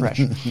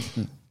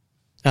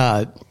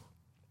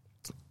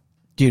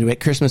 Dude,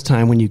 at Christmas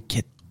time, when you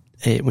get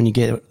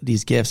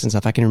these gifts and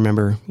stuff, I can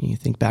remember, you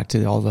think back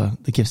to all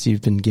the gifts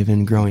you've been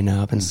given growing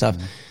up and stuff.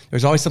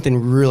 There's always something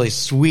really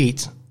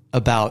sweet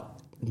about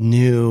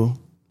new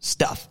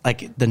stuff,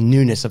 like the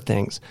newness of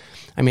things.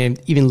 I mean,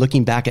 even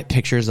looking back at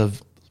pictures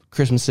of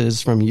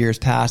Christmases from years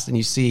past, and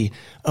you see,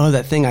 oh,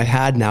 that thing I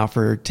had now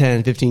for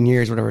 10, 15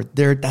 years, whatever,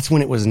 that's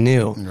when it was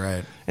new.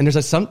 Right. And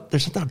there's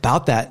something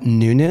about that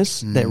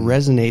newness that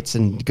resonates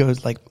and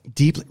goes like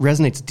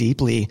resonates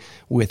deeply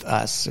with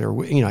us,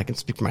 or, you know, I can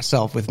speak for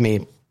myself, with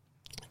me.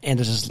 And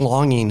there's this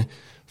longing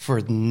for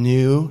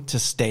new to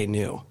stay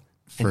new.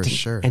 For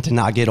sure. And to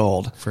not get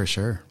old. For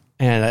sure.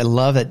 And I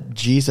love that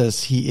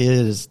Jesus, he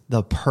is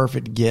the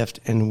perfect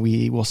gift, and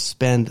we will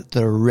spend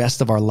the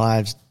rest of our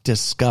lives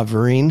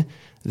discovering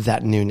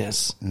that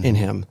newness in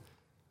him.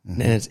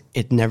 And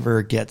it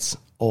never gets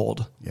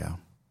old. Yeah.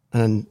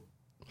 And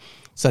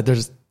so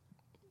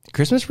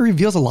Christmas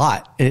reveals a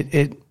lot.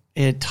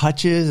 It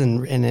touches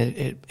and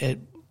it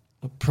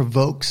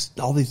provokes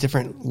all these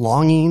different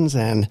longings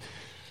and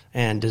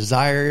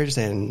desires,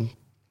 and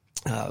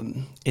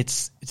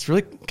it's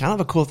really kind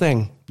of a cool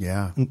thing.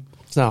 Yeah.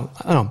 So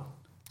I don't know.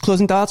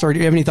 Closing thoughts, or do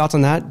you have any thoughts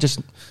on that? Just,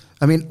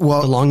 I mean, the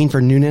longing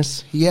for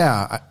newness.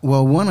 Yeah.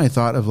 Well, one, I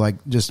thought of like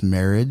just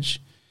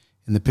marriage,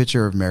 and the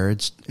picture of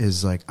marriage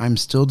is like, I'm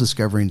still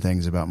discovering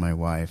things about my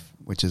wife,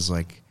 which is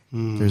like,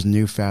 there's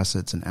new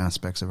facets and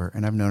aspects of her.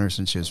 And I've known her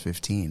since she was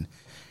 15,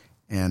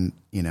 and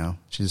you know,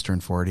 she just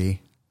turned 40,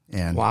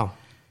 and wow,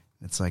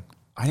 it's like,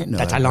 I didn't know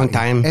that's a long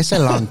time. It's a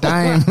long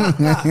time.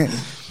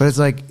 But it's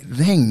like,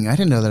 dang, I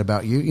didn't know that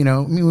about you. You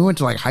know, I mean, we went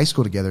to like high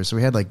school together, so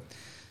we had like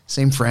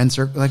same friends,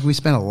 or like we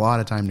spent a lot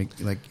of time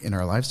in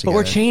our lives together. But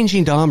we're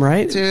changing, Dom,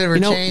 right? Dude, we're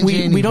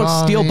changing. We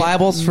don't steal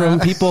Bibles from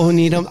people who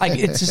need them. Like,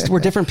 it's just, we're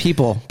different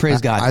people.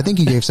 Praise God. I think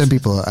you gave some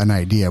people an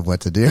idea of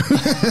what to do.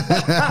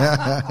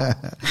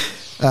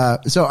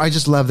 So I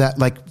just love that,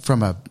 like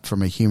from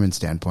a human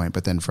standpoint,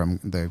 but then from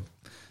the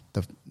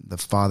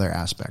father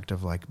aspect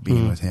of like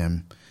being with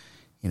him,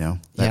 you know,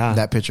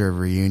 that picture of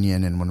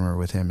reunion, and when we're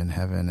with him in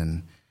heaven,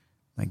 and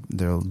like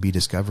there'll be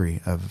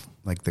discovery of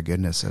like the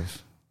goodness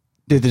of.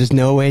 Dude, there's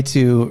no way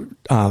to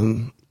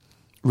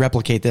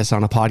replicate this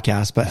on a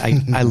podcast, but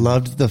I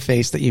loved the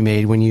face that you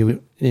made when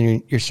you,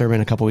 in your sermon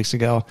a couple weeks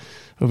ago,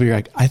 over you're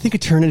like, I think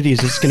eternity is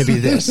just going to be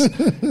this.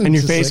 And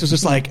your face was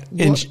just like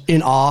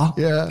in awe.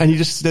 Yeah. And you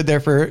just stood there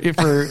for I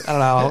don't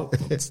know,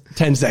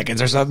 10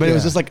 seconds or something. But it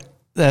was just like,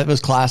 that was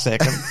classic.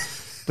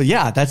 But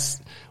yeah,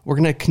 we're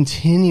going to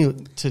continue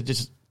to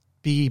just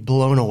be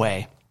blown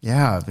away.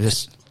 Yeah.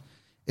 Just,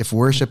 if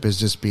worship is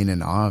just being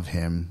in awe of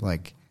him,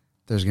 like,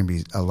 there's going to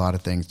be a lot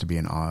of things to be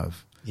in awe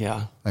of.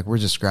 Yeah. Like, we're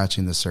just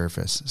scratching the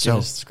surface.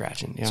 Just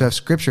scratching. Yeah. So if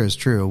scripture is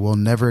true, we'll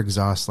never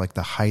exhaust like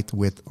the height,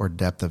 width, or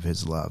depth of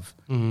his love.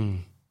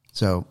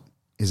 So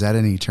is that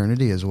in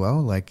eternity as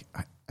well? Like,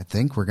 I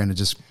think we're going to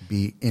just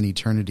be in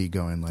eternity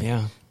going like,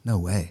 no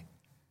way.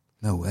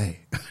 no way.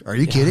 Are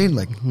you kidding?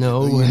 Like,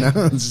 No way.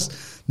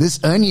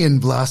 This onion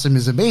blossom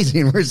is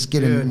amazing. We're just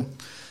getting.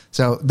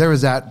 So there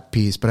was that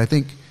piece, but I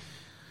think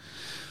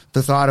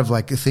the thought of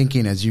like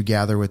thinking as you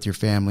gather with your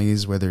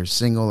families, whether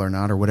single or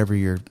not, or whatever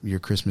your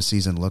Christmas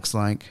season looks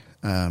like,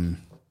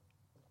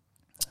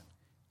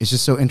 it's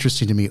just so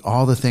interesting to me.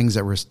 All the things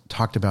that were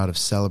talked about of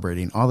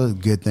celebrating, all the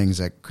good things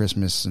that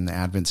Christmas and the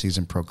Advent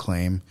season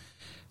proclaim,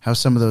 how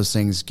some of those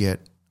things get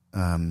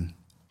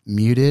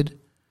muted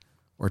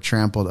or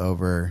trampled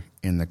over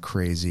in the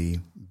crazy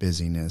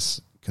busyness,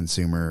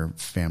 consumer,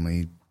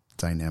 family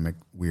dynamic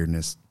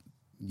weirdness.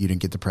 You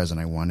didn't get the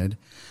present I wanted.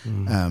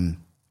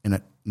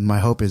 My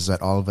hope is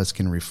that all of us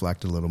can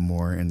reflect a little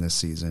more in this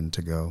season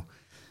to go,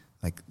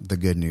 like, the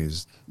good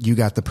news. You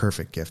got the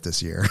perfect gift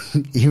this year.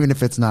 Even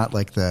if it's not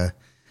like the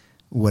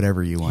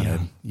whatever you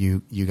wanted. Yeah.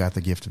 You got the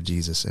gift of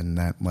Jesus, and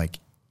that, like,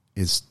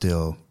 is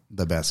still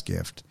the best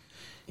gift.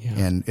 Yeah.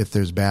 And if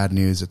there's bad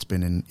news that's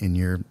been in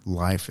your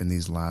life in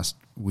these last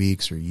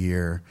weeks or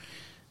year,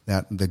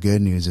 that the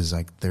good news is,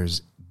 like, there's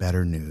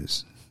better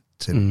news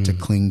to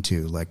cling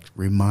to. Like,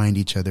 remind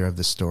each other of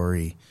the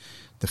story.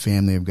 The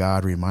family of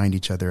God, remind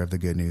each other of the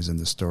good news and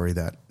the story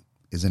that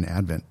is in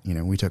Advent. You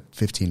know, we took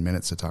 15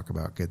 minutes to talk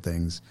about good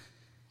things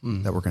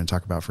that we're going to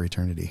talk about for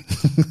eternity.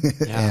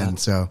 Yeah. And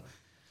so,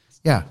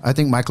 yeah, I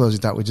think my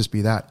closing thought would just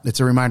be that. It's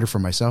a reminder for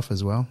myself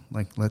as well.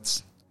 Like,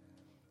 let's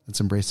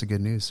embrace the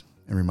good news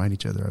and remind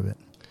each other of it.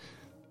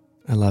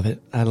 I love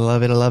it. I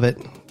love it. I love it.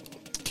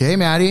 Okay,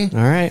 Maddie.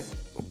 All right.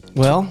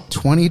 Well,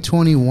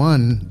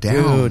 2021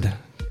 down. Dude,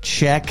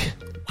 check.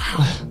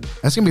 Wow.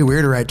 That's going to be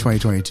weird to write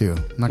 2022. I'm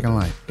not going to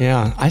lie.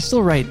 Yeah. I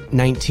still write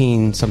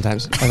 19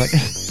 sometimes. I like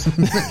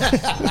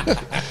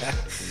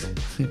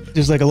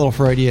just like a little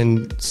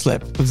Freudian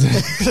slip. It's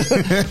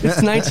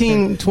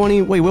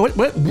 1920. Wait,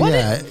 what?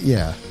 Yeah.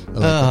 Yeah.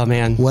 Oh,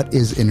 man. What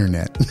is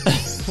internet?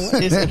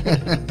 What is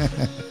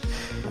internet?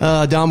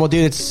 Dom, well,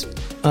 dude, it's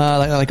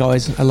like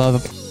always, I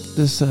love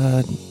this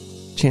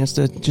chance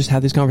to just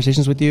have these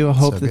conversations with you. I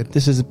hope that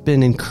this has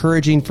been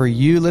encouraging for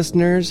you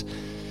listeners.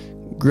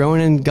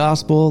 Growing in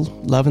gospel,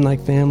 loving like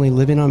family,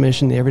 living on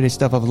mission, the everyday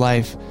stuff of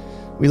life.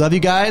 We love you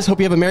guys. Hope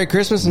you have a Merry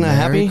Christmas and a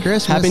Happy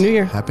New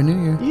Year. Happy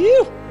New Year.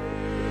 You.